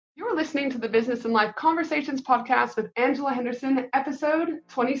listening to the Business and Life Conversations podcast with Angela Henderson, episode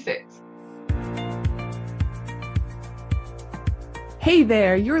 26. Hey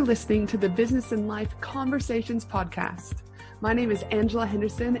there, you're listening to the Business and Life Conversations podcast. My name is Angela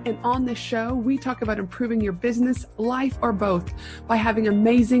Henderson, and on this show, we talk about improving your business, life, or both by having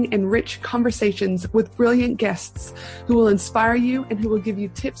amazing and rich conversations with brilliant guests who will inspire you and who will give you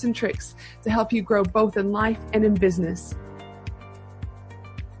tips and tricks to help you grow both in life and in business.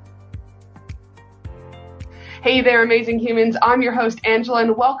 Hey there, amazing humans. I'm your host, Angela,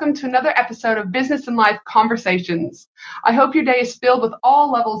 and welcome to another episode of Business and Life Conversations. I hope your day is filled with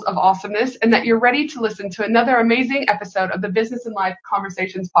all levels of awesomeness and that you're ready to listen to another amazing episode of the Business and Life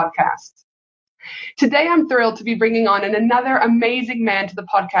Conversations podcast. Today, I'm thrilled to be bringing on another amazing man to the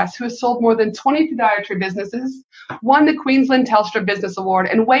podcast who has sold more than 20 podiatry businesses, won the Queensland Telstra Business Award,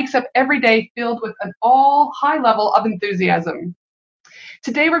 and wakes up every day filled with an all high level of enthusiasm.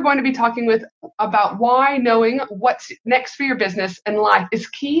 Today, we're going to be talking about why knowing what's next for your business and life is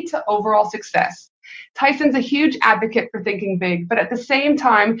key to overall success. Tyson's a huge advocate for thinking big, but at the same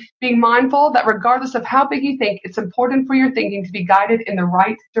time, being mindful that regardless of how big you think, it's important for your thinking to be guided in the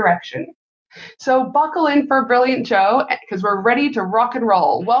right direction. So buckle in for a brilliant show because we're ready to rock and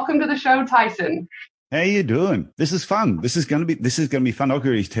roll. Welcome to the show, Tyson. How you doing? This is fun. This is going to be fun. I can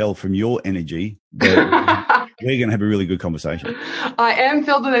already tell from your energy that we're going to have a really good conversation. I am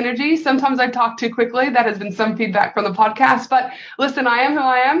filled with energy. Sometimes I talk too quickly. That has been some feedback from the podcast. But listen, I am who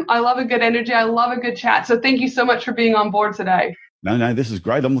I am. I love a good energy. I love a good chat. So thank you so much for being on board today. No, this is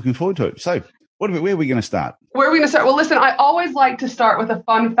great. I'm looking forward to it. So where are we going to start? Where are we going to start? Well, listen, I always like to start with a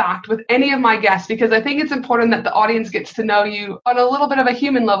fun fact with any of my guests because I think it's important that the audience gets to know you on a little bit of a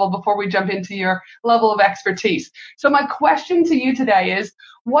human level before we jump into your level of expertise. So my question to you today is,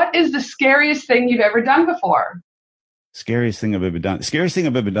 what is the scariest thing you've ever done before? Scariest thing I've ever done. The scariest thing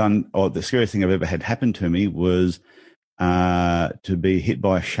I've ever done, or the scariest thing I've ever had happen to me was to be hit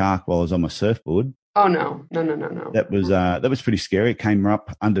by a shark while I was on my surfboard. Oh, no. That was pretty scary. It came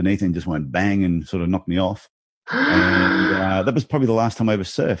up underneath and just went bang and sort of knocked me off. And that was probably the last time I ever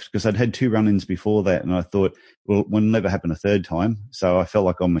surfed because I'd had 2 run-ins before that. And I thought, well, it will never happen a third time. So I felt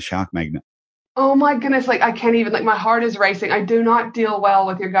like I'm a shark magnet. Oh my goodness. I can't even, my heart is racing. I do not deal well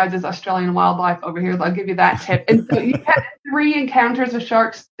with your guys' Australian wildlife over here. I'll give you that tip. And so you had 3 encounters with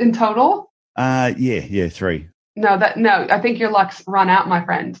sharks in total? Yeah, 3. No, I think your luck's run out, my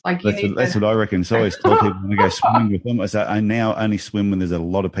friend. That's what I reckon. So I always tell people when I go swimming with them, I say, I now only swim when there's a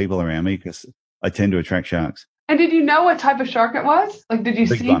lot of people around me because I tend to attract sharks. And did you know what type of shark it was? Did you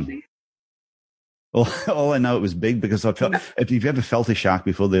see? One. Well, all I know it was big because I felt. If you've ever felt a shark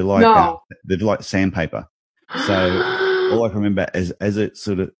before, they're like sandpaper. So all I can remember is as it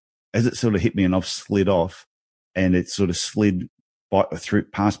sort of hit me and I've slid off, and it sort of slid through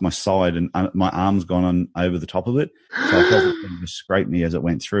past my side and my arm's gone on over the top of it. So I felt it just scrape me as it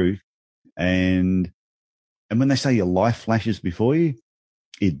went through. And when they say your life flashes before you,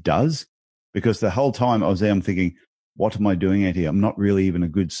 it does. Because the whole time I was there, I'm thinking, what am I doing out here? I'm not really even a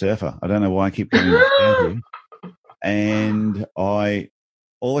good surfer. I don't know why I keep coming down here. And all I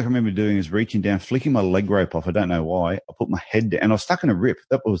can remember doing is reaching down, flicking my leg rope off. I don't know why. I put my head down and I was stuck in a rip.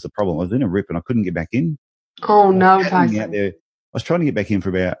 That was the problem. I was in a rip and I couldn't get back in. Oh no, Tyson. I was trying to get back in for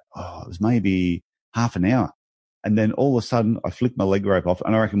about, it was maybe half an hour. And then all of a sudden I flicked my leg rope off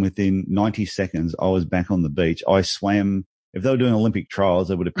and I reckon within 90 seconds I was back on the beach. I swam. If they were doing Olympic trials,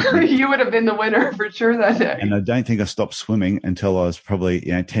 they would have picked me. You would have been the winner for sure that day. And I don't think I stopped swimming until I was probably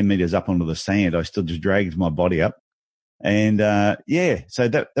 10 meters up onto the sand. I still just dragged my body up. And so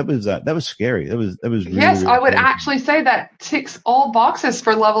that was scary. That was really, yes, really I would scary. actually say that ticks all boxes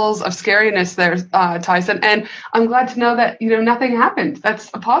for levels of scariness there, Tyson. And I'm glad to know that nothing happened.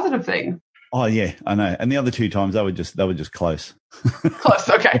 That's a positive thing. Oh yeah, I know. And the other 2 times they were just close. Close.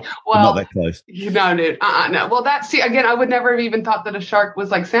 Okay. Well, not that close. No, dude. No. Well, again, I would never have even thought that a shark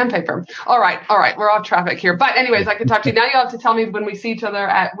was like sandpaper. All right. We're off traffic here. But anyways, I can talk to you. Now you have to tell me when we see each other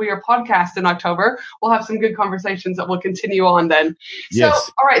at We Are Podcast in October. We'll have some good conversations that will continue on then. Yes.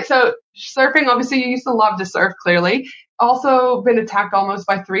 So, all right. So surfing, obviously you used to love to surf, clearly. Also been attacked almost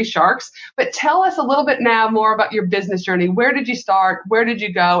by 3 sharks. But tell us a little bit now more about your business journey. Where did you start? Where did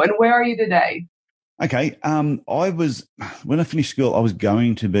you go? And where are you today? Okay. When I finished school, I was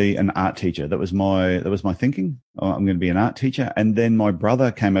going to be an art teacher. That was my thinking. I'm going to be an art teacher. And then my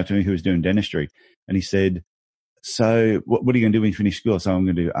brother came up to me who was doing dentistry and he said, so what are you going to do when you finish school? So I'm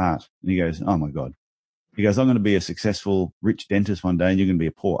going to do art. And he goes, oh my God. He goes, I'm going to be a successful, rich dentist one day and you're going to be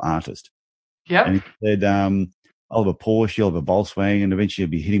a poor artist. Yep. And he said, I'll have a Porsche, you'll have a Volkswagen, and eventually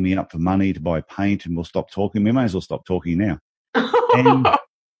you'll be hitting me up for money to buy paint and we'll stop talking. We may as well stop talking now. And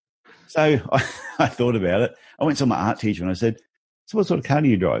So I thought about it. I went to my art teacher and I said, so what sort of car do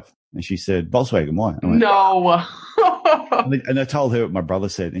you drive? And she said, Volkswagen. Why? And I went, no. And I told her what my brother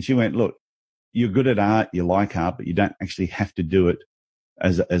said. And she went, look, you're good at art, you like art, but you don't actually have to do it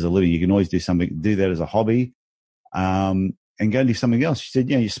as a living. You can always do that as a hobby, and go and do something else. She said,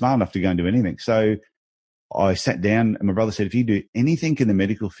 you're smart enough to go and do anything. So I sat down and my brother said, if you do anything in the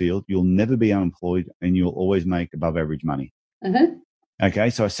medical field, you'll never be unemployed and you'll always make above average money. Mm-hmm. Okay.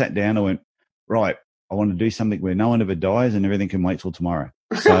 So I sat down, I went, right, I want to do something where no one ever dies and everything can wait till tomorrow.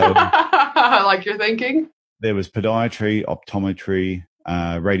 So I like your thinking. There was podiatry, optometry,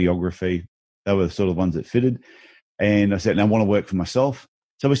 radiography. They were the sort of ones that fitted. And I said, I want to work for myself.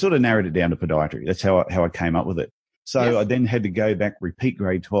 So we sort of narrowed it down to podiatry. That's how I came up with it. So yes. I then had to go back, repeat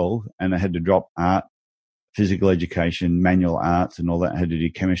grade 12, and I had to drop art, physical education, manual arts and all that. I had to do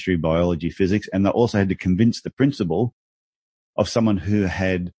chemistry, biology, physics. And I also had to convince the principal of someone who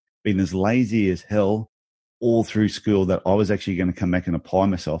had been as lazy as hell all through school that I was actually going to come back and apply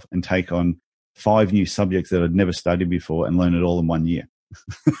myself and take on 5 new subjects that I'd never studied before and learn it all in 1 year.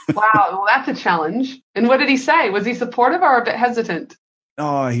 Wow. Well, that's a challenge. And what did he say? Was he supportive or a bit hesitant?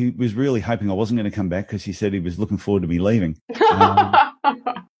 Oh, he was really hoping I wasn't going to come back because he said he was looking forward to me leaving.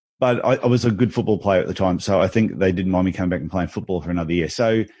 But I was a good football player at the time, so I think they didn't mind me coming back and playing football for another year.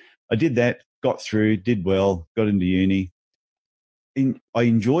 So I did that, got through, did well, got into uni. I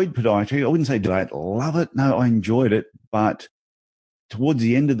enjoyed podiatry. I wouldn't say did I love it. No, I enjoyed it. But towards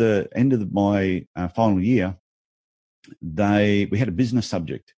the end of my final year, we had a business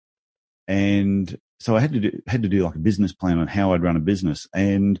subject, and so I had to do like a business plan on how I'd run a business.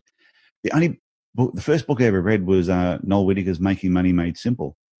 And the first book I ever read was Noel Whittaker's Making Money Made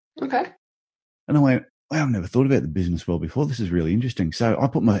Simple. Okay. And I went, wow, I've never thought about the business world before. This is really interesting. So I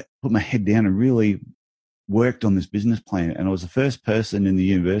put my head down and really worked on this business plan. And I was the first person in the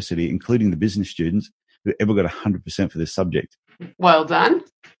university, including the business students, who ever got 100% for this subject. Well done.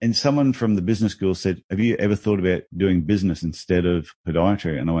 And someone from the business school said, have you ever thought about doing business instead of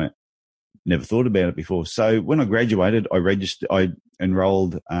podiatry? And I went, never thought about it before. So when I graduated, I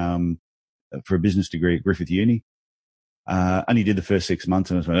enrolled for a business degree at Griffith Uni. Only did the first 6 months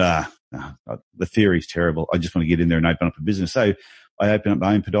and I went, the theory's terrible. I just want to get in there and open up a business. So I opened up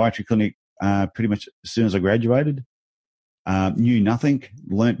my own podiatry clinic pretty much as soon as I graduated. Knew nothing,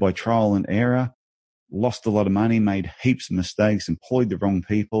 learnt by trial and error, lost a lot of money, made heaps of mistakes, employed the wrong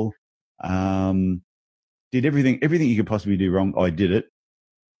people, did everything you could possibly do wrong. I did it.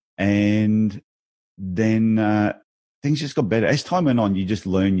 And then things just got better. As time went on, you just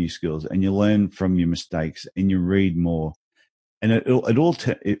learn new skills and you learn from your mistakes and you read more. And I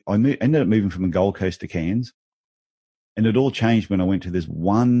ended up moving from the Gold Coast to Cairns. And it all changed when I went to this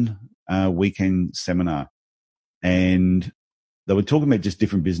one weekend seminar. And they were talking about just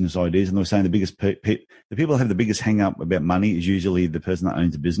different business ideas. And they were saying the people that have the biggest hang up about money is usually the person that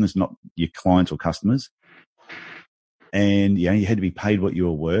owns a business, not your clients or customers. And, you had to be paid what you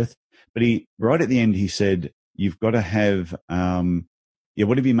were worth. But right at the end, he said, you've got to have,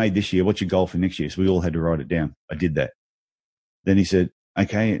 what have you made this year? What's your goal for next year? So we all had to write it down. I did that. Then he said,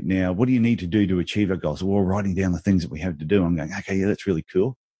 okay, now what do you need to do to achieve our goals? So we're all writing down the things that we have to do. I'm going, okay, yeah, that's really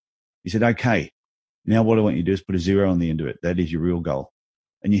cool. He said, okay, now what I want you to do is put a 0 on the end of it. That is your real goal.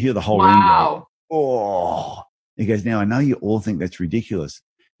 And you hear the whole room go, oh. He goes, now I know you all think that's ridiculous.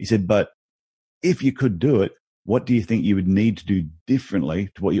 He said, but if you could do it, what do you think you would need to do differently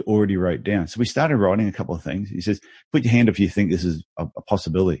to what you already wrote down? So we started writing a couple of things. He says, put your hand up if you think this is a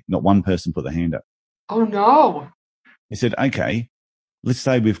possibility. Not one person put their hand up. Oh, no. He said, okay, let's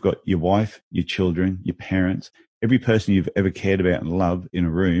say we've got your wife, your children, your parents, every person you've ever cared about and loved in a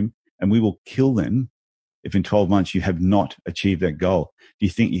room, and we will kill them if in 12 months you have not achieved that goal. Do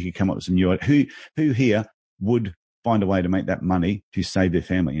you think you could come up with some new ideas? Who here would find a way to make that money to save their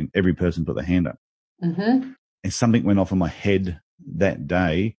family? And every person put their hand up. Mm-hmm. And something went off in my head that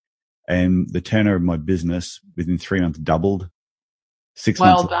day, and the turnover of my business within 3 months doubled. 6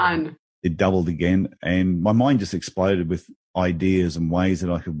 months. Well done. It doubled again. And my mind just exploded with ideas and ways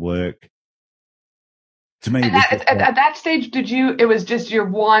that I could work. To me, at that stage, it was just your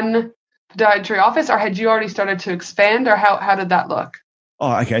one podiatry office, or had you already started to expand, or how did that look?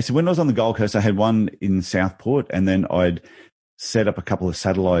 Oh, okay. So when I was on the Gold Coast, I had one in Southport, and then I'd set up a couple of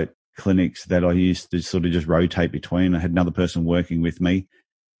satellite clinics that I used to sort of just rotate between. I had another person working with me,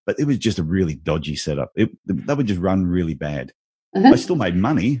 but it was just a really dodgy setup. They would just run really bad. Mm-hmm. I still made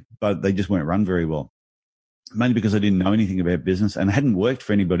money, but they just weren't run very well. Mainly because I didn't know anything about business and I hadn't worked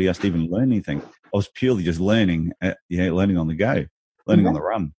for anybody else to even learn anything. I was purely just learning on the go, learning on the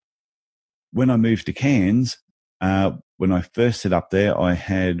run. When I moved to Cairns, when I first set up there, I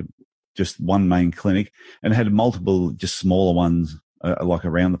had just one main clinic, and had multiple just smaller ones like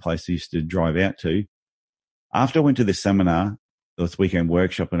around the place I used to drive out to. After I went to this seminar, this weekend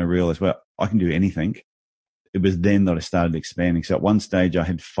workshop, and I realized, well, I can do anything. It was then that I started expanding. So at one stage I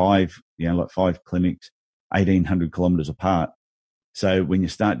had 5 clinics, 1,800 kilometers apart. So when you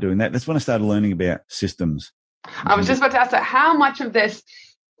start doing that, that's when I started learning about systems. I was just about to ask that. How much of this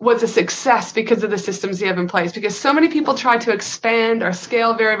was a success because of the systems you have in place? Because so many people try to expand or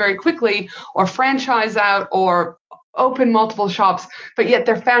scale very, very quickly, or franchise out, or open multiple shops, but yet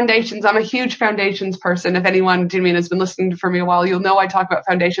their foundations, I'm a huge foundations person. If anyone, has been listening for me a while, you'll know I talk about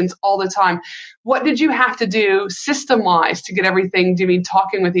foundations all the time. What did you have to do system-wise to get everything,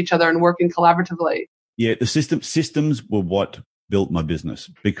 talking with each other and working collaboratively? Yeah, the systems were what built my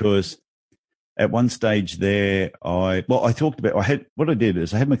business, because at one stage there, I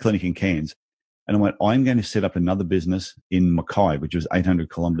had my clinic in Cairns, and I went, I'm going to set up another business in Mackay, which was 800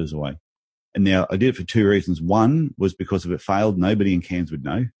 kilometers away. And now I did it for 2 reasons. One was because if it failed, nobody in Cairns would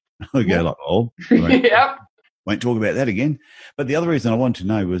know. I'd go like, oh, yep. Won't talk about that again. But the other reason I wanted to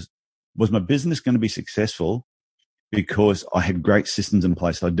know was my business going to be successful because I had great systems in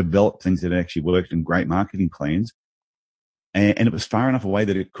place. I developed things that actually worked and great marketing plans. And it was far enough away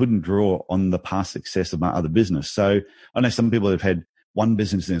that it couldn't draw on the past success of my other business. So I know some people have had one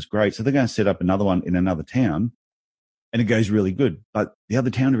business and it's great. So they're going to set up another one in another town, and it goes really good. But the other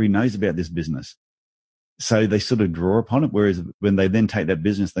town already knows about this business. So they sort of draw upon it. Whereas when they then take that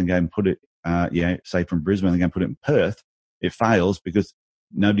business, then go and put it, say from Brisbane, they go and put it in Perth, it fails because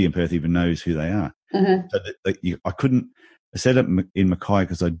nobody in Perth even knows who they are. Mm-hmm. So I couldn't set it in Mackay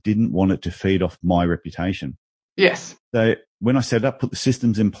because I didn't want it to feed off my reputation. Yes. So when I set up, put the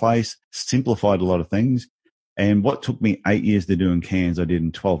systems in place, simplified a lot of things. And what took me 8 years to do in Cairns, I did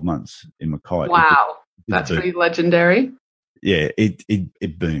in 12 months in Mackay. Wow. That's pretty legendary. Yeah,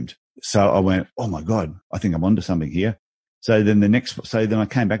 it boomed. So I went, oh my God, I think I'm onto something here. So then I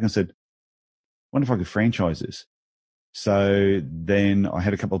came back and said, I wonder if I could franchise this. So then I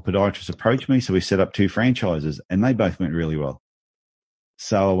had a couple of podiatrists approach me. So we set up 2 franchises and they both went really well.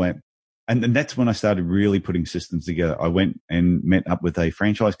 So I went, and that's when I started really putting systems together. I went and met up with a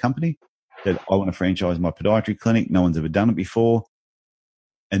franchise company that I want to franchise my podiatry clinic. No one's ever done it before.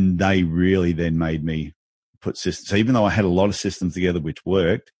 And they really then made me put systems. So even though I had a lot of systems together, which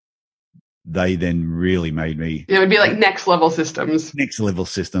worked, they then really made me. It would be like next level systems. Next level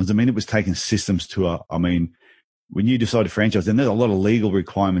systems. I mean, it was taking systems to when you decide to franchise, and there's a lot of legal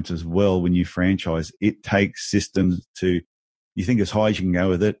requirements as well. When you franchise, it takes systems to, you think as high as you can go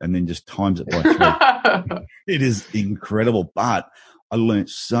with it and then just times it by 3. It is incredible. But I learned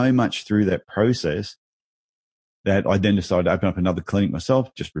so much through that process that I then decided to open up another clinic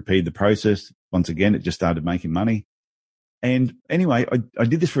myself, just repeat the process. Once again, it just started making money. And anyway, I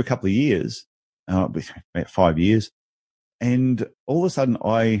did this for a couple of years, about 5 years. And all of a sudden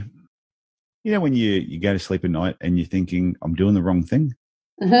when you go to sleep at night and you're thinking, I'm doing the wrong thing.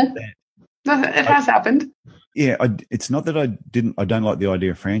 Mm-hmm. It has happened. Yeah. It's not that I don't like the idea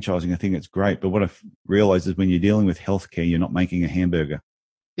of franchising. I think it's great. But what I've realized is when you're dealing with healthcare, you're not making a hamburger.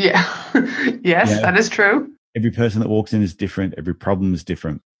 Yeah. Yes, that is true. Every person that walks in is different. Every problem is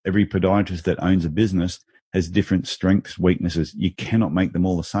different. Every podiatrist that owns a business has different strengths, weaknesses. You cannot make them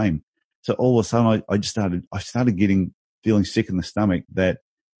all the same. So all of a sudden I started feeling sick in the stomach that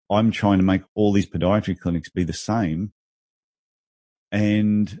I'm trying to make all these podiatry clinics be the same.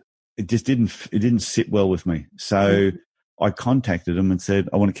 And it just didn't sit well with me. So I contacted them and said,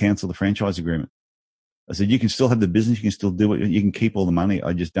 I want to cancel the franchise agreement. I said, you can still have the business. You can still do it. You can keep all the money.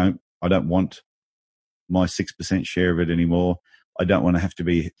 I don't want my 6% share of it anymore. I don't want to have to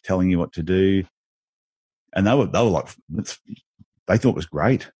be telling you what to do. And they were like, they thought it was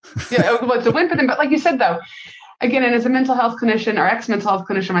great. Yeah, it was a win for them. But like you said, though, again, and as a mental health clinician or ex-mental health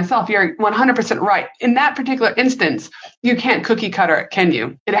clinician myself, you're 100% right. In that particular instance, you can't cookie cutter it, can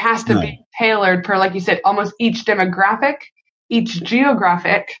you? It has to be tailored per, like you said, almost each demographic, each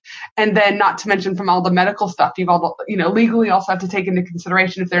geographic, and then not to mention from all the medical stuff, you've all, legally also have to take into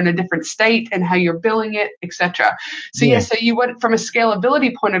consideration if they're in a different state and how you're billing it, etc. So so you would, from a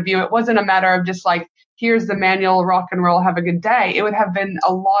scalability point of view, it wasn't a matter of just like, here's the manual, rock and roll, have a good day. It would have been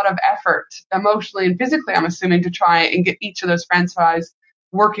a lot of effort, emotionally and physically, I'm assuming, to try and get each of those franchises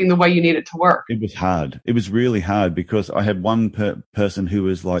working the way you need it to work. It was hard. It was really hard because I had one person who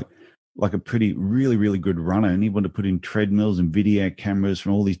was like a pretty, really, really good runner, and he wanted to put in treadmills and video cameras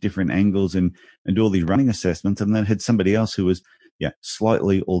from all these different angles and do all these running assessments. And then had somebody else who was,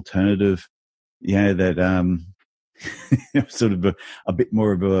 slightly alternative, that sort of a bit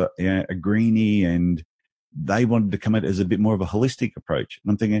more of a greenie, and they wanted to come at it as a bit more of a holistic approach.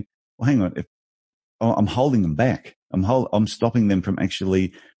 And I'm thinking, well, hang on, I'm holding them back. I'm stopping them from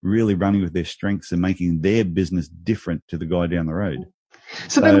actually really running with their strengths and making their business different to the guy down the road.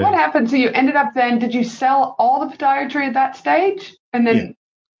 So then what happened? So you ended up then, did you sell all the podiatry at that stage and then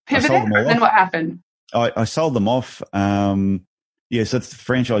pivoted? Or then what happened? I sold them off. So it's the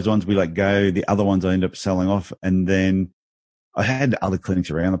franchise ones we let go. The other ones I ended up selling off. And then I had other clinics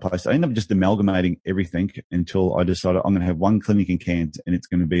around the place. I ended up just amalgamating everything until I decided I'm going to have one clinic in Cairns and it's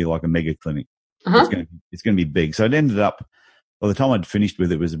going to be like a mega clinic. It's going to be big. So it ended up, by the time I'd finished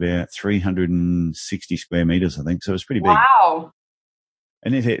with it, was about 360 square meters, I think. So it was pretty big. Wow.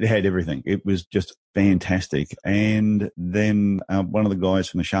 And it had everything. It was just fantastic. And then one of the guys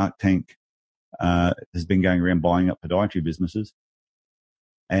from the Shark Tank has been going around buying up podiatry businesses.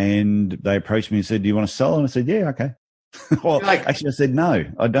 And they approached me and said, do you want to sell? And I said, yeah, okay. Well, actually, I said, no,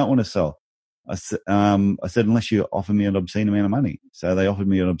 I don't want to sell. I said, unless you offer me an obscene amount of money. So they offered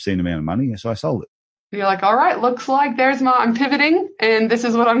me an obscene amount of money. So I sold it. You're like, all right, looks like I'm pivoting and this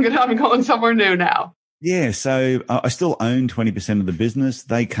is what I'm going somewhere new now. Yeah. So I still own 20% of the business.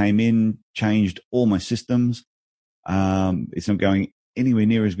 They came in, changed all my systems. It's not going anywhere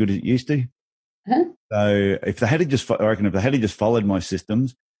near as good as it used to. So if they had just followed my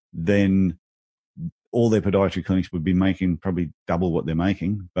systems, then all their podiatry clinics would be making probably double what they're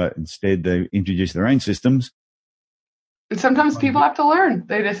making, but instead they introduced their own systems. And sometimes people have to learn.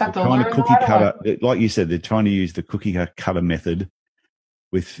 They just have to learn. Cookie cutter, like you said, they're trying to use the cookie cutter method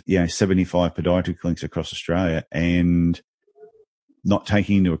with 75 podiatry clinics across Australia and not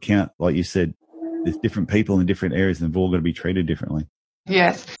taking into account, like you said, there's different people in different areas and they've all got to be treated differently.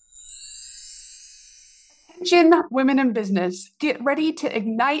 Yes. Attention, women in business, get ready to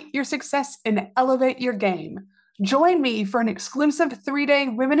ignite your success and elevate your game. Join me for an exclusive 3-day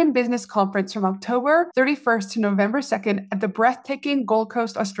Women in Business conference from October 31st to November 2nd at the breathtaking Gold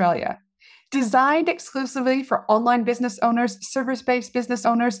Coast, Australia. Designed exclusively for online business owners, service-based business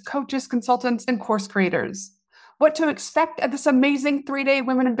owners, coaches, consultants, and course creators. What to expect at this amazing 3-day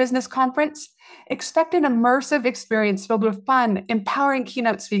Women in Business conference? Expect an immersive experience filled with fun, empowering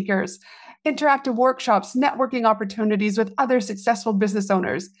keynote speakers, interactive workshops, networking opportunities with other successful business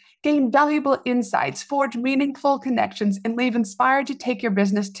owners, gain valuable insights, forge meaningful connections, and leave inspired to take your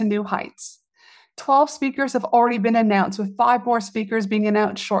business to new heights. 12 speakers have already been announced, with 5 more speakers being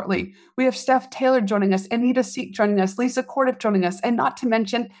announced shortly. We have Steph Taylor joining us, Anita Seek joining us, Lisa Cordiff joining us, and not to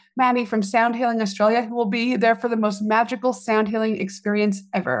mention Maddie from Sound Healing Australia, who will be there for the most magical sound healing experience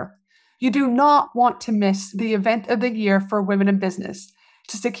ever. You do not want to miss the event of the year for women in business.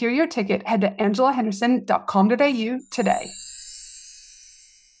 To secure your ticket, head to angelahenderson.com.au today.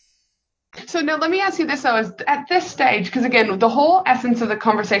 So now let me ask you this, though, is at this stage, because again, the whole essence of the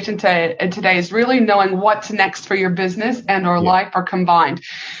conversation today is really knowing what's next for your business and or life are combined.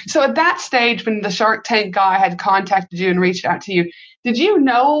 So at that stage, when the Shark Tank guy had contacted you and reached out to you, did you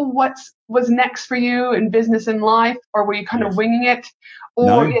know what was next for you in business and life, or were you kind of winging it?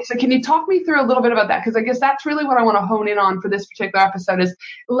 Or so can you talk me through a little bit about that? Because I guess that's really what I want to hone in on for this particular episode, is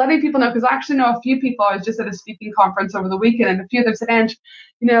letting people know, because I actually know a few people. I was just at a speaking conference over the weekend, and a few of them said, Ange,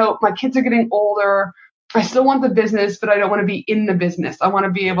 my kids are getting older. I still want the business, but I don't want to be in the business. I want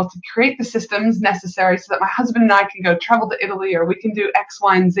to be able to create the systems necessary so that my husband and I can go travel to Italy, or we can do X,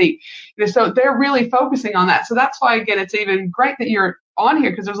 Y, and Z. So they're really focusing on that. So that's why, again, it's even great that you're on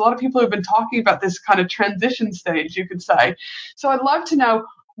here, because there's a lot of people who've been talking about this kind of transition stage, you could say. So I'd love to know,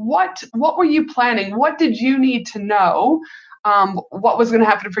 what were you planning? What did you need to know? What was going to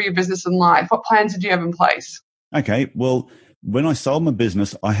happen for your business and life? What plans did you have in place? Okay, well, when I sold my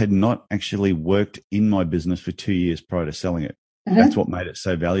business, I had not actually worked in my business for 2 years prior to selling it. That's what made it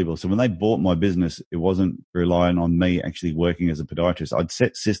so valuable. So when they bought my business, it wasn't relying on me actually working as a podiatrist. I'd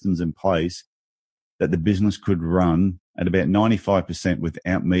set systems in place that the business could run at about 95%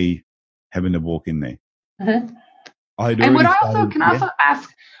 without me having to walk in there. And would I also ask,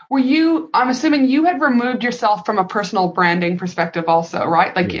 I'm assuming you had removed yourself from a personal branding perspective also,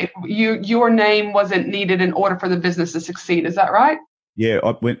 right? Like your name wasn't needed in order for the business to succeed. Is that right? Yeah.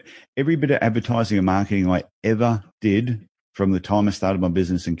 Every bit of advertising and marketing I ever did from the time I started my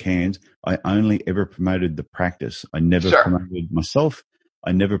business in Cairns, I only ever promoted the practice. I never promoted myself.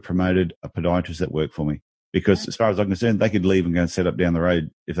 I never promoted a podiatrist that worked for me, because as far as I'm concerned, they could leave and go and set up down the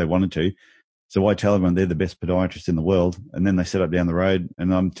road if they wanted to. So I tell everyone they're the best podiatrist in the world, and then they set up down the road,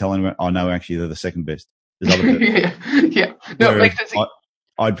 and I'm telling them, no, actually they're the second best. There's other people. No, it makes sense.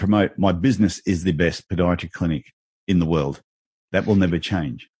 I'd promote my business is the best podiatry clinic in the world. That will never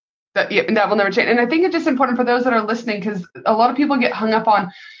change. That will never change. And I think it's just important for those that are listening, because a lot of people get hung up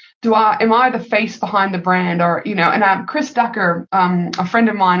on am I the face behind the brand, or, and Chris Ducker, a friend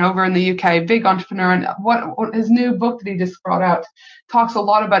of mine over in the UK, big entrepreneur, and what his new book that he just brought out talks a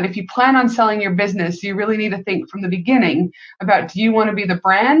lot about, if you plan on selling your business, you really need to think from the beginning about, do you want to be the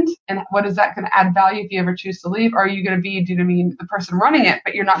brand, and what is that going to add value if you ever choose to leave? Or are you going to be, the person running it,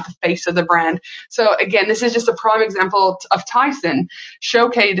 but you're not the face of the brand? So again, this is just a prime example of Tyson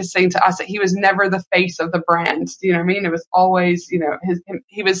showcasing to us that he was never the face of the brand. You know what I mean? It was always,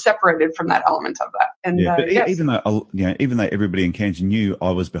 he was separated from that element of that. And but even though everybody in Kansas knew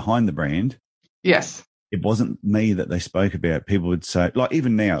I was behind the brand, yes, it wasn't me that they spoke about. People would say, like,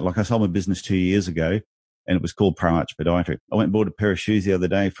 even now, like I sold my business 2 years ago, and it was called Pro Arch Podiatry. I went and bought a pair of shoes the other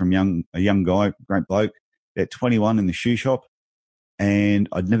day from a young guy, great bloke, at 21 in the shoe shop, and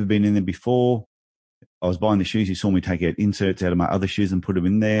I'd never been in there before. I was buying the shoes. He saw me take out inserts out of my other shoes and put them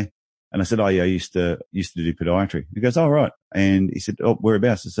in there. And I said, oh, yeah, I used to do podiatry. He goes, oh, right. And he said, oh,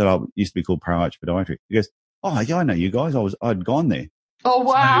 whereabouts? I said, oh, it used to be called Pro Arch Podiatry. He goes, oh, yeah, I know you guys. I'd gone there. Oh,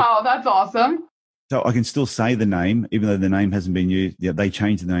 wow. So, that's awesome. So I can still say the name, even though the name hasn't been used. Yeah, they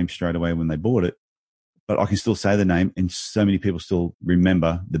changed the name straight away when they bought it. But I can still say the name, and so many people still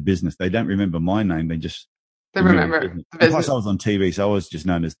remember the business. They don't remember my name. They remember the business. Plus, I was on TV, so I was just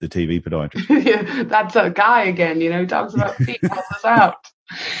known as the TV podiatrist. Yeah, that's a guy again, talks about feet, helps us out.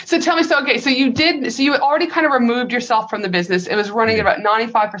 So tell me, so you had already kind of removed yourself from the business. It was running at about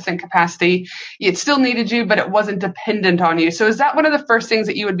 95% capacity. It still needed you, but it wasn't dependent on you. So is that one of the first things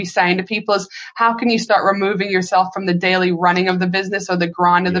that you would be saying to people, is how can you start removing yourself from the daily running of the business or the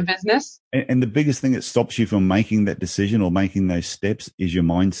grind of the business? And the biggest thing that stops you from making that decision or making those steps is your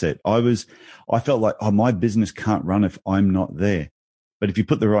mindset. I felt like, my business can't run if I'm not there. But if you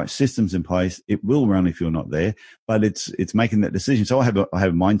put the right systems in place, it will run if you're not there. But it's making that decision. So I have a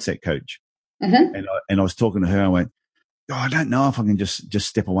mindset coach, and I was talking to her. I went, I don't know if I can just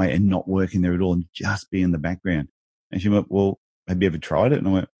step away and not work in there at all and just be in the background. And she went, well, have you ever tried it? And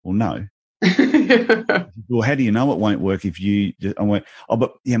I went, well, no. Well, how do you know it won't work if you? I went, oh,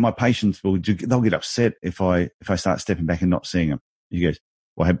 but yeah, my patients they'll get upset if I start stepping back and not seeing them. She goes,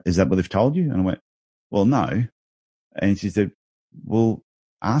 well, is that what they've told you? And I went, well, no. And she said, well,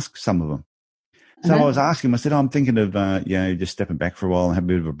 ask some of them. So I was asking him, I said, I'm thinking of, just stepping back for a while and have a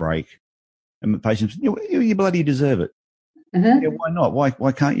bit of a break. And the patient said, you bloody deserve it. Yeah, why not?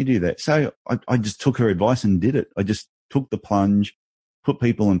 Why can't you do that? So I just took her advice and did it. I just took the plunge, put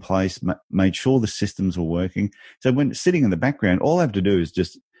people in place, made sure the systems were working. So when sitting in the background, all I have to do is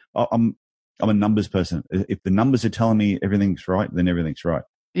just, I'm a numbers person. If the numbers are telling me everything's right, then everything's right.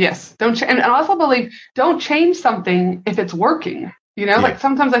 Yes. And I also believe, don't change something if it's working. Like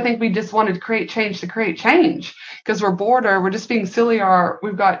sometimes I think we just want to create change because we're bored, or we're just being silly, or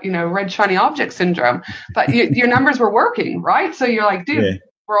we've got, red shiny object syndrome. But your numbers were working, right? So you're like, dude,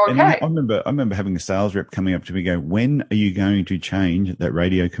 we're okay. And I remember having a sales rep coming up to me, go, when are you going to change that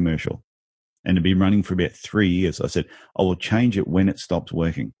radio commercial? And it'd been running for about 3 years. I said, I will change it when it stops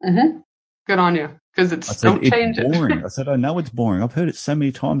working. Good on you. Because it's boring. I said, I know it's boring. I've heard it so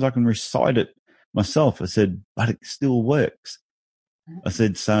many times I can recite it myself. I said, but it still works. I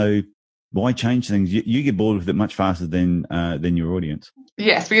said, so why change things? You get bored with it much faster than your audience.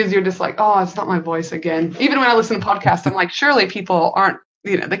 Yes, because you're just like, oh, it's not my voice again. Even when I listen to podcasts, I'm like, surely people aren't,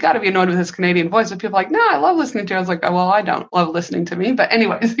 they got to be annoyed with this Canadian voice. But people are like, no, I love listening to you. I was like, oh, well, I don't love listening to me. But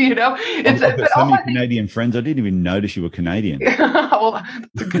anyways, I've got so many Canadian friends. I didn't even notice you were Canadian. Well,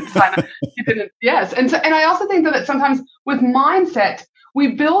 that's a good sign. You didn't. Yes. And I also think that sometimes with mindset, we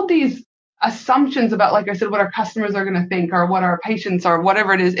build these assumptions about, like I said, what our customers are going to think, or what our patients, or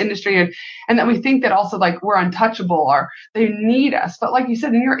whatever it is, industry, and that we think that also, like, we're untouchable, or they need us. But like you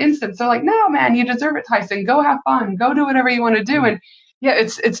said, in your instance, they're like, no, man, you deserve it, Tyson. Go have fun. Go do whatever you want to do. And yeah,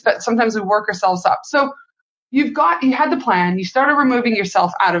 it's but sometimes we work ourselves up. So you had the plan. You started removing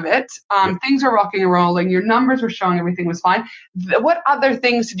yourself out of it. Things were rocking and rolling. Your numbers were showing everything was fine. What other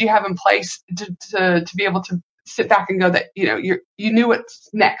things did you have in place to be able to sit back and go that, you knew what's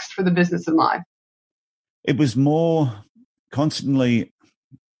next for the business and life? It was more constantly,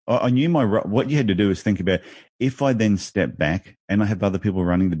 I knew what you had to do is think about, if I then step back and I have other people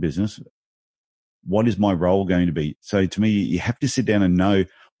running the business, what is my role going to be? So to me, you have to sit down and know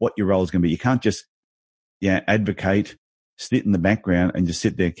what your role is going to be. You can't just, advocate, sit in the background and just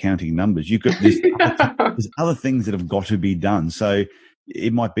sit there counting numbers. There's other things that have got to be done. So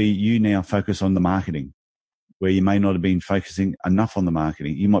it might be you now focus on the marketing, where you may not have been focusing enough on the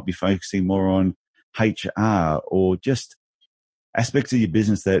marketing. You might be focusing more on HR, or just aspects of your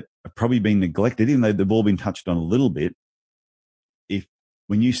business that have probably been neglected, even though they've all been touched on a little bit.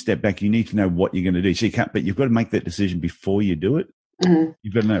 When you step back, you need to know what you're going to do. So but you've got to make that decision before you do it. Mm-hmm.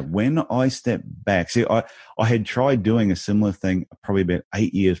 You've got to know, when I stepped back, see, I had tried doing a similar thing probably about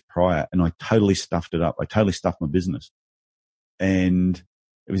 8 years prior, and I totally stuffed it up. I totally stuffed my business. And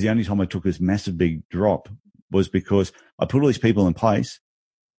it was the only time I took this massive big drop was because I put all these people in place,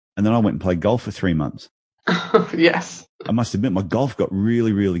 and then I went and played golf for 3 months. Yes. I must admit, my golf got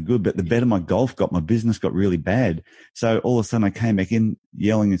really, really good, but the better my golf got, my business got really bad. So all of a sudden I came back in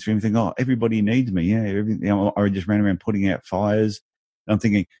yelling and screaming, thinking, oh, everybody needs me. Yeah. I just ran around putting out fires. And I'm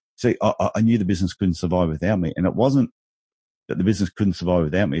thinking, see, I knew the business couldn't survive without me. And it wasn't that the business couldn't survive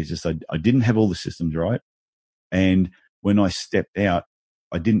without me. It's just I didn't have all the systems right. And when I stepped out,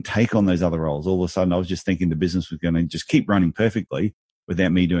 I didn't take on those other roles. All of a sudden I was just thinking the business was going to just keep running perfectly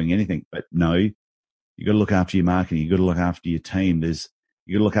without me doing anything. But no, you got to look after your marketing. You got to look after your team. You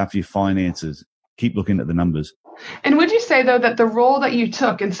got to look after your finances. Keep looking at the numbers. And would you say, though, that the role that you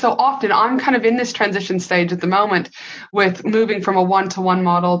took, and so often I'm kind of in this transition stage at the moment with moving from a one-to-one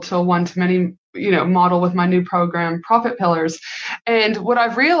model to a one-to-many, model with my new program, Profit Pillars. And what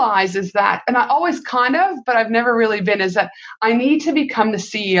I've realized is that, and I always kind of, but I've never really been, is that I need to become the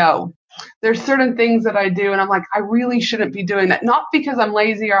CEO. There's certain things that I do, and I'm like, I really shouldn't be doing that. Not because I'm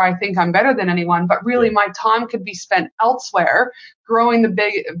lazy or I think I'm better than anyone, but really my time could be spent elsewhere, growing the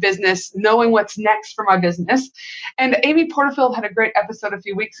big business, knowing what's next for my business. And Amy Porterfield had a great episode a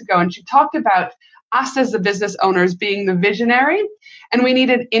few weeks ago, and she talked about us as the business owners being the visionary, and we need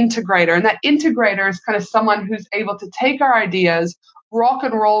an integrator. And that integrator is kind of someone who's able to take our ideas, rock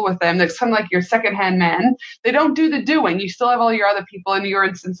and roll with them. That's kind of like your second-hand man. They don't do the doing. You still have all your other people, in your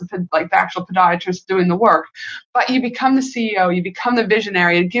instance, of like the actual podiatrist doing the work. But you become the CEO, you become the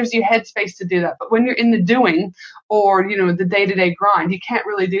visionary. It gives you headspace to do that. But when you're in the doing or, the day-to-day grind, you can't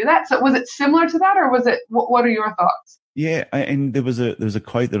really do that. So was it similar to that, or was it, what are your thoughts? Yeah. And there was a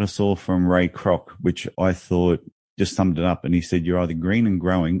quote that I saw from Ray Kroc, which I thought just summed it up. And he said, you're either green and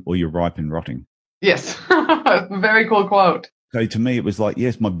growing or you're ripe and rotting. Yes. Very cool quote. So to me, it was like,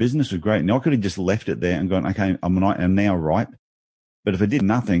 yes, my business was great. Now I could have just left it there and gone, okay, I'm now ripe. But if I did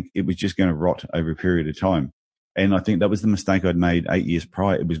nothing, it was just going to rot over a period of time. And I think that was the mistake I'd made 8 years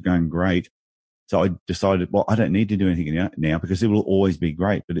prior. It was going great. So I decided, well, I don't need to do anything now because it will always be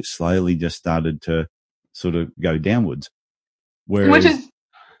great. But it slowly just started to sort of go downwards. Whereas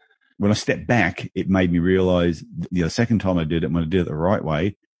when I stepped back, it made me realize the second time I did it, when I did it the right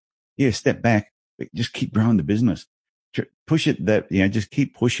way, step back, just keep growing the business. Push it just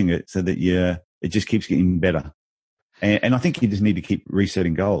keep pushing it so that it just keeps getting better. And I think you just need to keep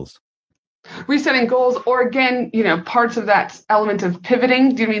resetting goals. Resetting goals, or again, parts of that element of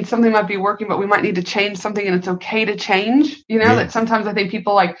pivoting. Do you mean something might be working, but we might need to change something, and it's okay to change? That sometimes I think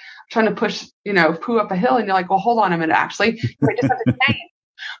people like trying to push, poo up a hill, and you're like, well, hold on a minute, actually, you might just have to change.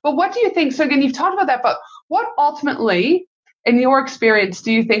 But what do you think? So again, you've talked about that, but what ultimately, in your experience,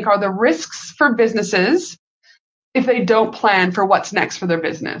 do you think are the risks for businesses if they don't plan for what's next for their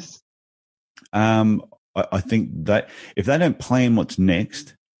business? I think that if they don't plan what's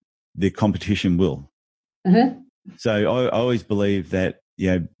next, their competition will. Mm-hmm. So I always believe that,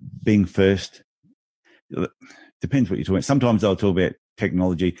 being first, depends what you're talking about. Sometimes I'll talk about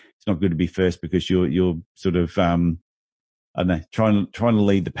technology. It's not good to be first because you're sort of, I don't know, trying to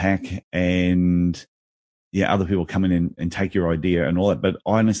lead the pack, and other people come in and take your idea and all that. But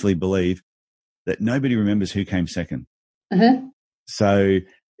I honestly believe that nobody remembers who came second. Mm-hmm. So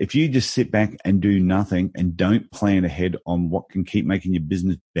if you just sit back and do nothing and don't plan ahead on what can keep making your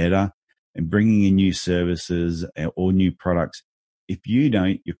business better and bringing in new services or new products, if you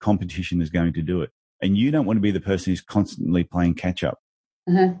don't, your competition is going to do it. And you don't want to be the person who's constantly playing catch up.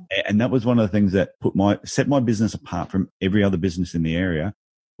 Mm-hmm. And that was one of the things that set my business apart from every other business in the area.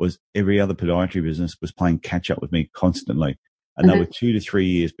 Was every other podiatry business was playing catch up with me constantly. And they were 2 to 3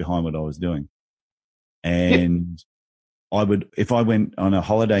 years behind what I was doing. And if I went on a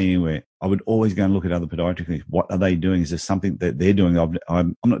holiday anywhere, I would always go and look at other podiatry clinics. What are they doing? Is there something that they're doing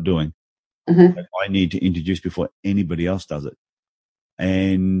I'm not doing that I need to introduce before anybody else does it?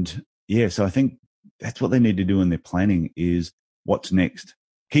 And so I think that's what they need to do in their planning is what's next.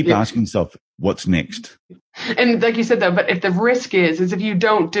 Keep asking yourself, what's next? And like you said, though, but if the risk is if you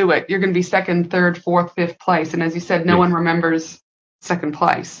don't do it, you're going to be second, third, fourth, fifth place. And as you said, no one remembers second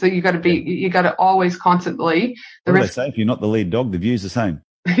place. So you got to always constantly. What do they say? If you're not the lead dog, the view's the same.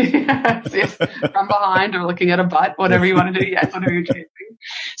 yes. From behind or looking at a butt, whatever you want to do. Yes, whatever you're chasing.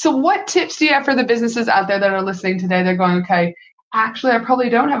 So what tips do you have for the businesses out there that are listening today? They're going, okay, actually, I probably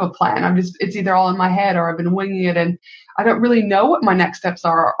don't have a plan. It's either all in my head or I've been winging it. And I don't really know what my next steps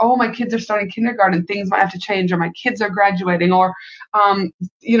are. Or, oh, my kids are starting kindergarten, things might have to change, or my kids are graduating, or,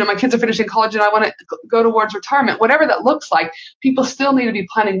 my kids are finishing college and I want to go towards retirement. Whatever that looks like, people still need to be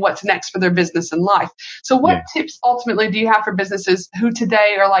planning what's next for their business and life. So what tips ultimately do you have for businesses who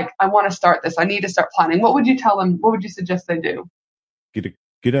today are like, I want to start this, I need to start planning? What would you tell them? What would you suggest they do?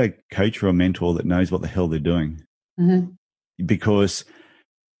 Get a coach or a mentor that knows what the hell they're doing. Mm-hmm. Because,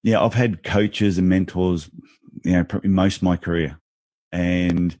 I've had coaches and mentors, most of my career,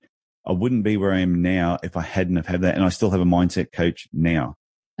 and I wouldn't be where I am now if I hadn't have had that. And I still have a mindset coach now,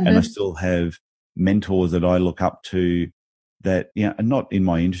 and I still have mentors that I look up to that, are not in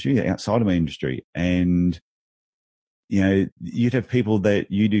my industry, outside of my industry. And, you'd have people that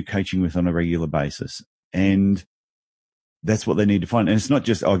you do coaching with on a regular basis, and that's what they need to find. And it's not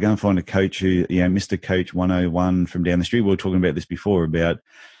just, go and find a coach who, Mr. Coach 101 from down the street. We were talking about this before about,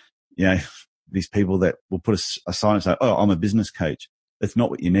 these people that will put a sign and say, oh, I'm a business coach. That's not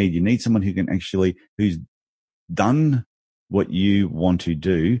what you need. You need someone who can who's done what you want to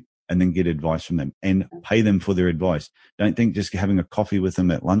do, and then get advice from them and pay them for their advice. Don't think just having a coffee with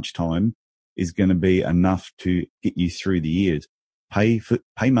them at lunchtime is going to be enough to get you through the years. Pay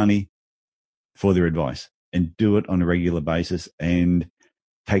money for their advice, and do it on a regular basis and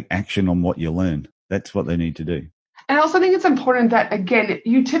take action on what you learn. That's what they need to do. And I also think it's important that, again,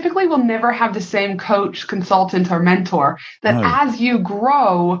 you typically will never have the same coach, consultant, or mentor. That as you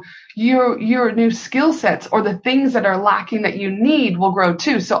grow, your new skill sets or the things that are lacking that you need will grow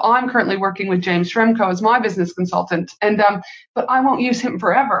too. So I'm currently working with James Shremko as my business consultant, and but I won't use him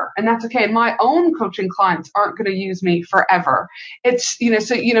forever, and that's okay. My own coaching clients aren't going to use me forever. It's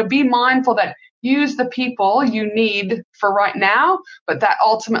so be mindful that use the people you need for right now, but that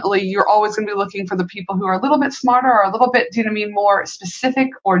ultimately you're always going to be looking for the people who are a little bit smarter or a little bit, more specific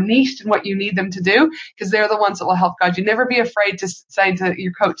or niched in what you need them to do, because they're the ones that will help guide you. Never be afraid to say to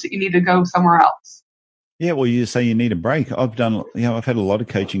your coach that you need to go somewhere else. Yeah, well, you say you need a break. I've had a lot of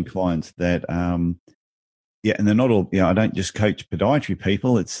coaching clients that, and they're not all, I don't just coach podiatry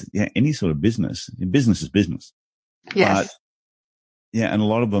people. It's any sort of business. Business is business. Yes. And a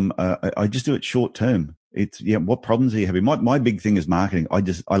lot of them, I just do it short term. It's, what problems are you having? My big thing is marketing.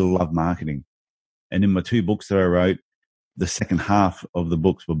 I love marketing. And in my 2 books that I wrote, the second half of the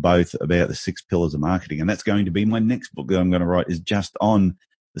books were both about the 6 pillars of marketing. And that's going to be my next book that I'm going to write, is just on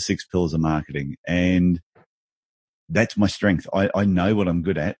the 6 pillars of marketing. And that's my strength. I know what I'm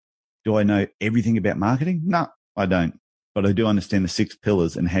good at. Do I know everything about marketing? No, I don't. But I do understand the 6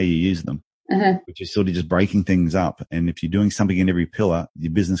 pillars and how you use them. Which is sort of just breaking things up. And if you're doing something in every pillar,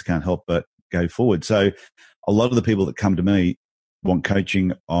 your business can't help but go forward. So a lot of the people that come to me want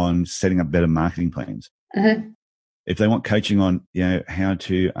coaching on setting up better marketing plans. If they want coaching on, how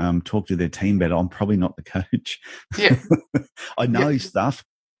to talk to their team better, I'm probably not the coach. Yeah. I know stuff,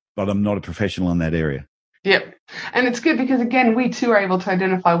 but I'm not a professional in that area. Yep. And it's good because, again, we too are able to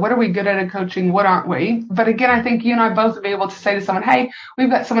identify what are we good at in coaching, what aren't we? But again, I think you and I both will be able to say to someone, hey, we've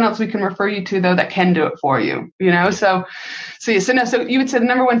got someone else we can refer you to, though, that can do it for you, So you would say the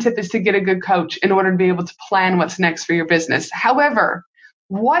number one tip is to get a good coach in order to be able to plan what's next for your business. However,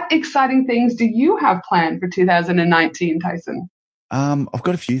 what exciting things do you have planned for 2019, Tyson? I've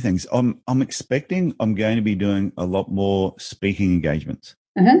got a few things. I'm expecting I'm going to be doing a lot more speaking engagements.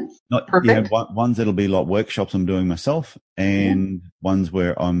 Not ones that'll be like workshops I'm doing myself, and ones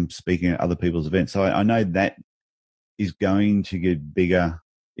where I'm speaking at other people's events. So I know that is going to get bigger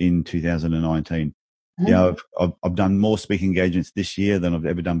in 2019. I've done more speaking engagements this year than I've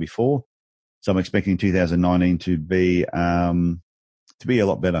ever done before. So I'm expecting 2019 to be a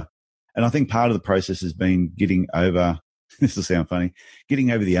lot better. And I think part of the process has been getting over, this will sound funny, getting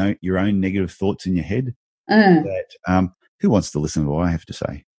over your own negative thoughts in your head. That who wants to listen to what I have to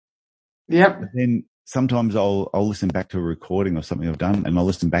say? Yep. But then sometimes I'll listen back to a recording of something I've done, and I'll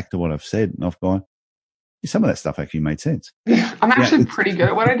listen back to what I've said, and I've gone, some of that stuff actually made sense. I'm actually pretty good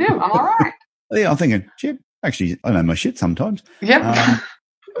at what I do. I'm all right. I'm thinking, shit, actually, I know my shit sometimes. Yep.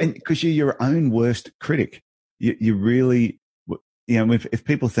 And because you're your own worst critic. You really, if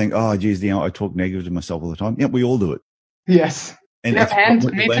people think, oh, geez, I talk negative to myself all the time. Yeah, we all do it. Yes. And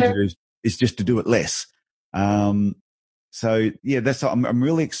what you learn to do is just to do it less. So I'm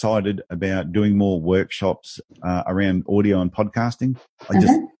really excited about doing more workshops around audio and podcasting.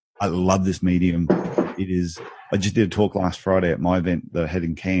 I love this medium. I just did a talk last Friday at my event that I had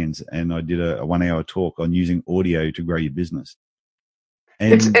in Cairns, and I did a 1-hour talk on using audio to grow your business.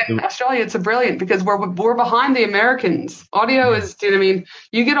 And in Australia, it's brilliant because we're behind the Americans. Audio is,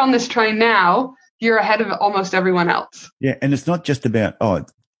 you get on this train now, you're ahead of almost everyone else. Yeah, and it's not just about,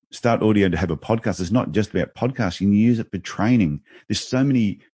 Start Audio to have a podcast. It's not just about podcasting. You use it for training. There's so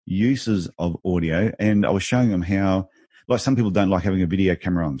many uses of audio. And I was showing them how, like, some people don't like having a video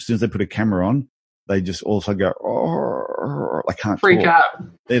camera on. As soon as they put a camera on, they just also go, oh, they can't freak out.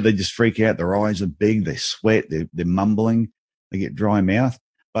 They just freak out. Their eyes are big. They sweat. They're mumbling. They get dry mouth.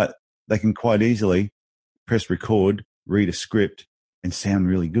 But they can quite easily press record, read a script, and sound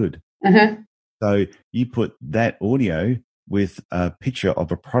really good. Mm-hmm. So you put that audio with a picture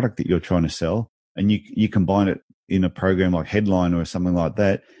of a product that you're trying to sell, and you combine it in a program like Headline or something like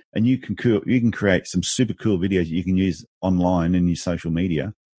that, and you can create some super cool videos that you can use online in your social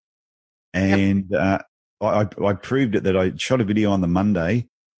media. And I proved it that I shot a video on the Monday.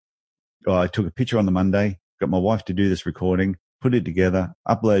 I took a picture on the Monday, got my wife to do this recording, put it together,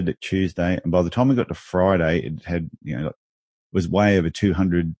 uploaded it Tuesday, and by the time we got to Friday, it had, it was way over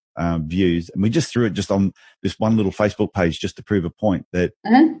 200 views, and we just threw it just on this one little Facebook page just to prove a point that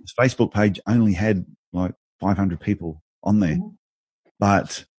this Facebook page only had like 500 people on there.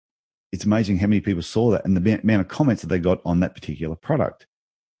 But it's amazing how many people saw that and the amount of comments that they got on that particular product.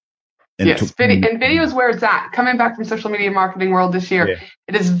 And yes, video is where it's at. Coming back from social media marketing world this year,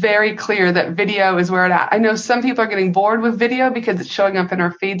 it is very clear that video is where it's at. I know some people are getting bored with video because it's showing up in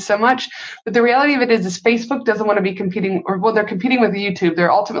our feed so much, but the reality of it is Facebook doesn't want to be competing, or well, they're competing with YouTube.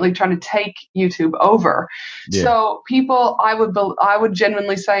 They're ultimately trying to take YouTube over. Yeah. So people, I would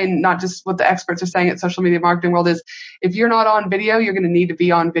genuinely say, and not just what the experts are saying at social media marketing world, is if you're not on video, you're going to need to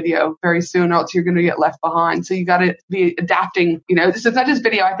be on video very soon, or else you're going to get left behind. So you got to be adapting. This is not just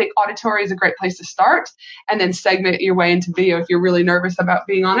video. I think auditory is a great place to start, and then segment your way into video if you're really nervous about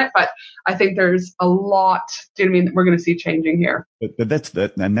being on it. But I think there's a lot, we're going to see changing here. But that's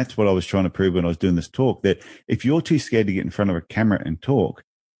what I was trying to prove when I was doing this talk, that if you're too scared to get in front of a camera and talk,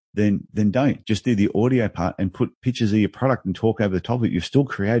 then don't. Just do the audio part and put pictures of your product and talk over the top of it. You've still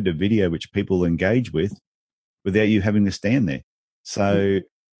created a video which people engage with without you having to stand there. So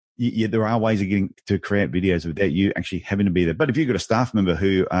there are ways of getting to create videos without you actually having to be there. But if you've got a staff member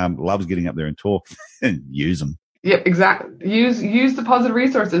who loves getting up there and talk, use them. Yeah, exactly. Use the positive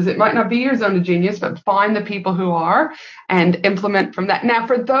resources. It might not be your zone of genius, but find the people who are and implement from that. Now,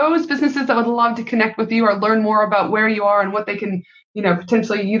 for those businesses that would love to connect with you or learn more about where you are and what they can,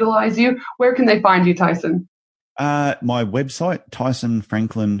 potentially utilize you, where can they find you, Tyson? My website,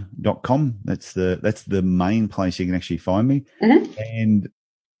 tysonfranklin.com. That's the main place you can actually find me. Mm-hmm. And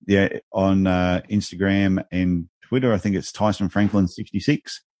on Instagram and Twitter, I think it's Tyson Franklin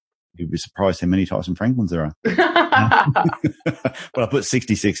 66. You'd be surprised how many Tyson Franklins there are. But I put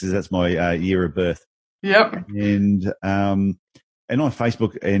 66 as that's my year of birth. Yep. And on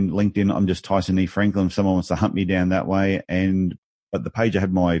Facebook and LinkedIn, I'm just Tyson E. Franklin. If someone wants to hunt me down that way, but the page I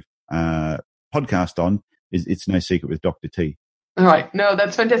have my podcast on is It's No Secret with Dr. T. All right. No,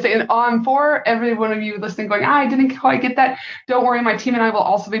 that's fantastic. And for every one of you listening going, I didn't quite get that. Don't worry. My team and I will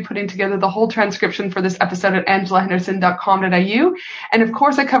also be putting together the whole transcription for this episode at angelahenderson.com.au. And of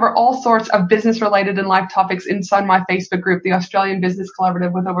course, I cover all sorts of business related and life topics inside my Facebook group, the Australian Business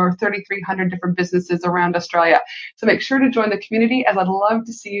Collaborative, with over 3,300 different businesses around Australia. So make sure to join the community, as I'd love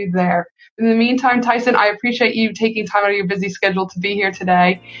to see you there. In the meantime, Tyson, I appreciate you taking time out of your busy schedule to be here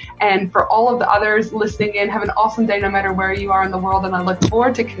today. And for all of the others listening in, have an awesome day no matter where you are in the world. And I look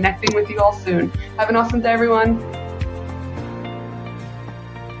forward to connecting with you all soon. Have an awesome day, everyone.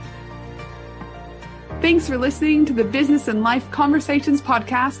 Thanks for listening to the Business and Life Conversations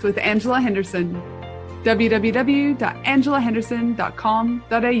podcast with Angela Henderson.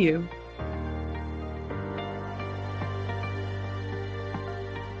 www.angelahenderson.com.au